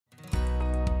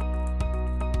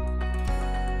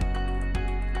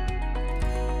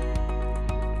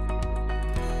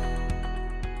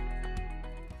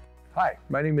Hi,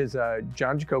 my name is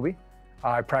John Jacoby.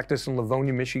 I practice in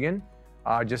Livonia, Michigan,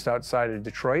 just outside of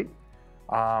Detroit.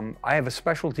 I have a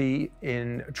specialty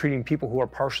in treating people who are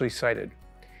partially sighted.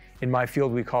 In my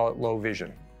field, we call it low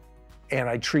vision. And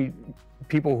I treat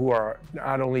people who are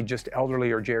not only just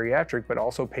elderly or geriatric, but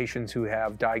also patients who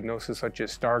have diagnoses such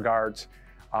as Stargardt's,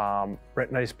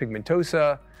 retinitis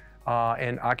pigmentosa,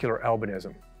 and ocular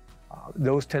albinism.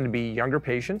 Those tend to be younger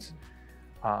patients.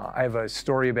 I have a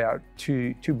story about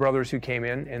two brothers who came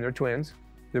in, and they're twins.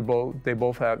 They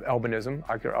both have albinism,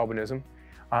 ocular albinism,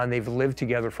 and they've lived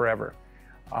together forever.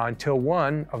 Until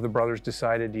one of the brothers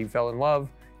decided he fell in love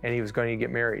and he was going to get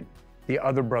married. The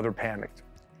other brother panicked.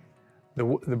 The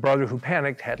brother who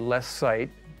panicked had less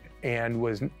sight and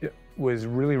was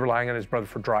really relying on his brother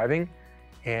for driving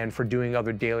and for doing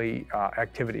other daily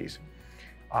activities.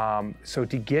 So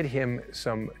to get him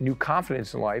some new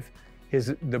confidence in life,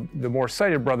 the more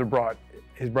sighted brother brought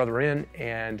his brother in,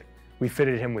 and we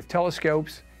fitted him with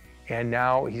telescopes, and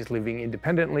now he's living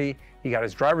independently. He got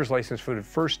his driver's license for the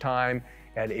first time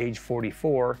at age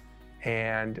 44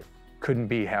 and couldn't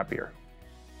be happier.